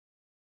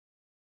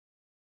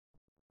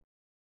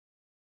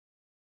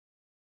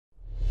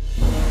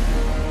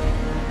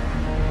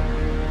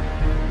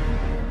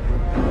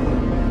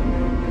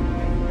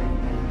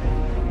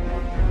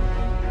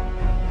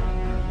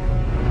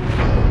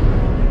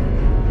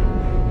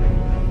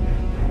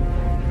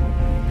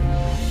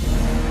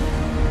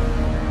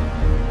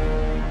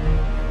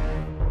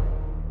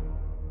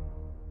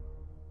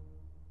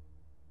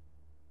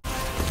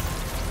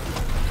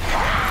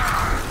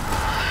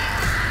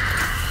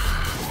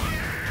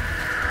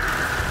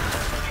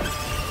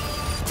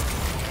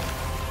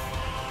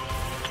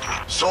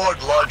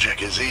sword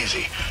logic is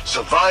easy.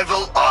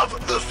 Survival of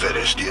the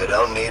fittest. You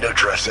don't need to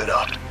dress it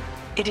up.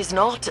 It is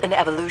not an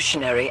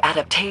evolutionary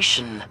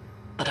adaptation,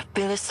 but a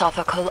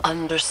philosophical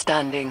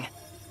understanding.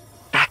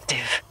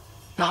 Active,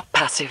 not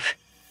passive.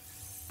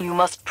 You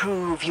must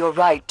prove your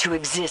right to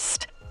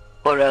exist,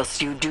 or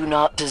else you do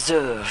not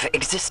deserve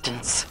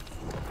existence.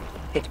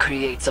 It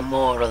creates a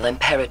moral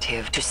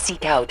imperative to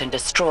seek out and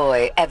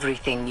destroy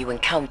everything you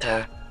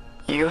encounter.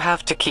 You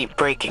have to keep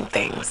breaking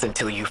things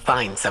until you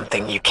find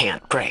something you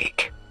can't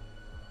break.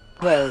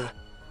 Well,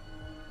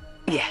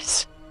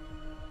 yes.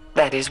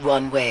 That is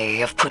one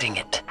way of putting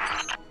it.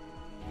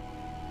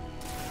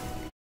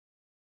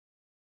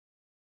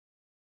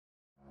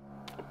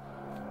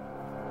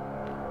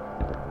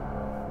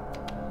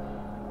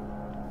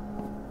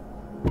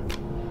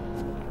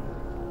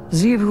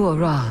 Xivu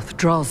Arath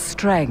draws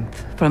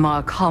strength from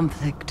our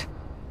conflict.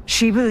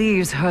 She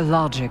believes her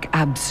logic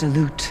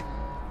absolute.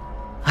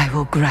 I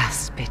will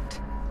grasp it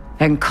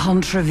and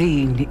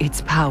contravene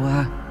its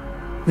power.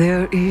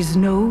 There is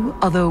no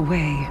other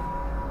way.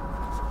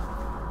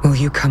 Will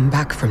you come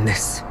back from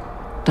this?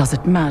 Does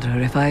it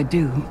matter if I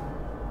do?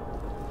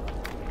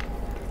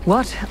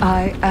 What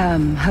I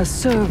am has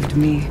served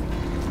me,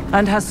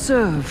 and has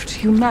served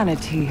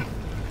humanity.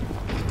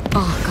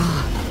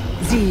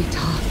 Aka,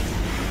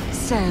 Zita,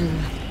 Sel.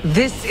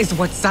 This is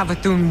what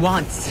Savathun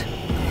wants.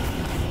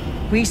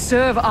 We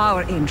serve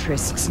our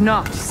interests,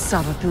 not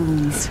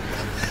Savathun's.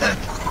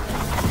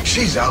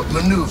 She's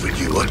outmaneuvered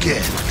you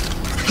again.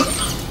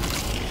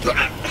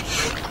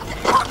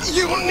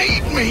 You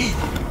need me!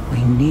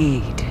 We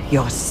need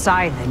your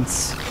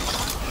silence.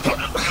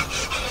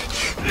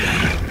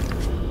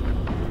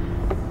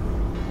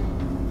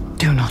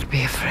 Do not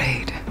be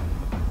afraid.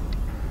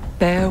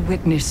 Bear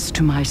witness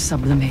to my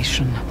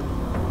sublimation.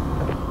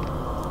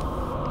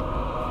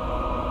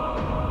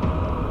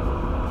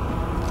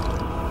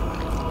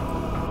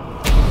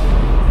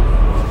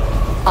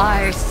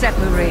 I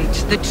separate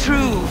the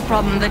true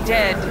from the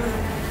dead.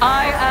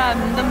 I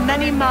am the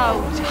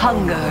many-mouthed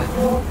hunger.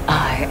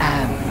 I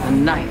am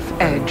the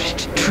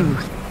knife-edged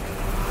truth.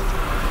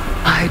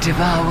 I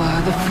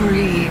devour the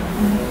free.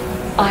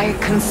 I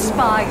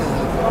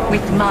conspire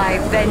with my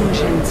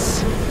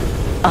vengeance.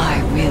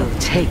 I will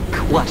take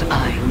what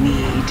I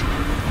need.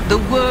 The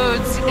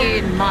words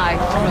in my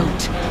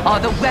throat are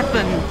the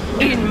weapon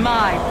in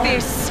my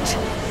fist.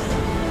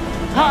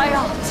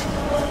 Hayat!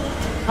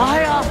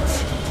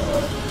 Hayat!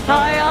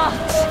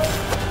 Hayat!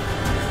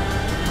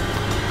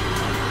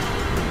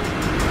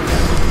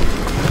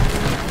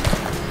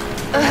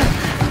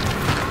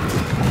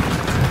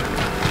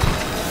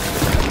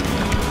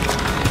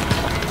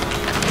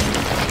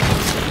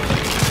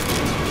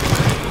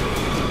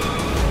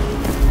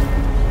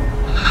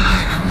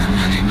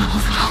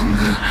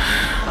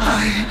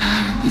 I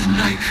am the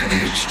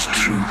knife-edged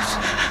truth.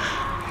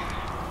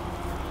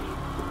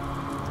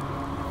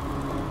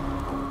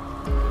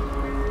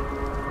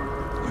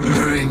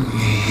 Bring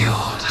me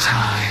your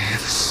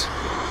tithes.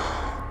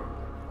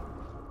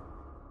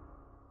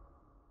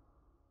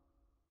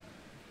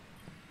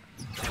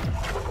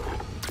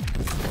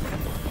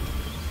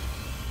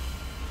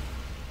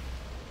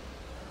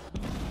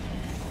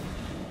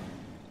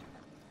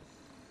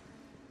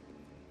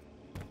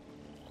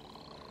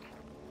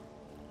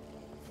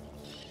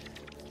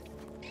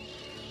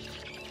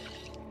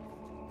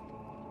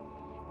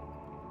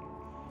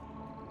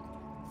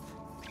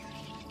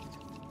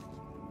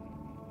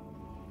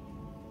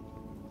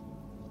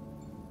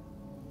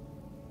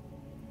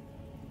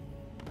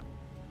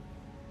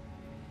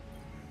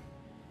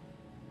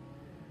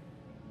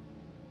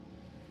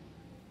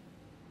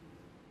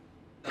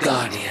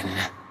 Guardian,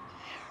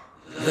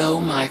 though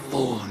my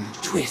form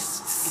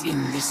twists in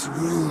this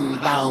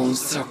rune-bound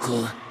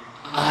circle,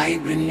 I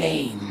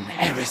remain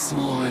Eris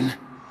Morn,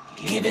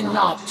 given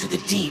not to the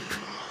deep,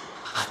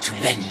 but to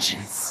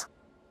vengeance.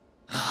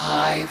 The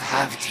Hive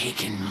have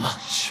taken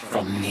much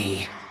from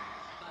me.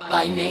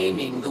 By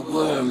naming the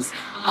worms,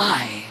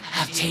 I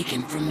have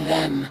taken from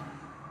them,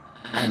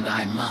 and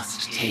I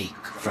must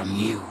take from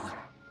you.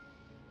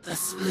 The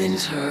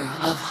splinter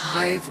of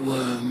hive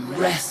worm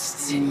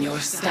rests in your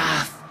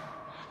staff.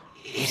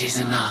 It is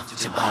enough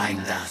to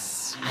bind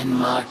us and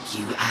mark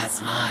you as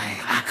my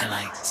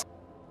acolyte.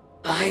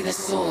 By the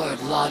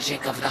sword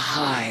logic of the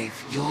hive,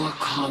 your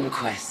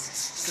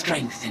conquests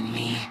strengthen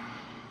me.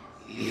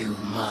 You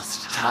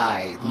must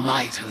tithe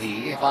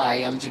mightily if I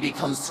am to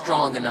become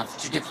strong enough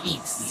to defeat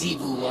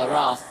Xivu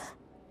Arath.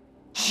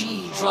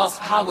 She draws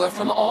power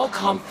from all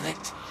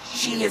conflict.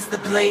 She is the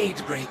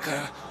blade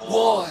breaker,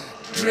 war,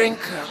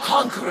 drinker,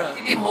 conqueror,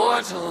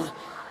 immortal.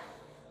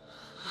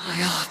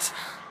 Hayat.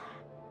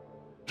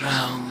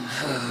 Drown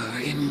her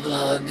in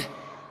blood.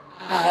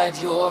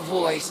 Add your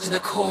voice to the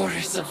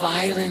chorus of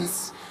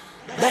violence.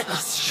 Let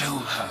us show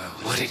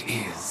her what it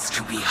is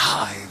to be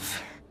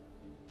Hive.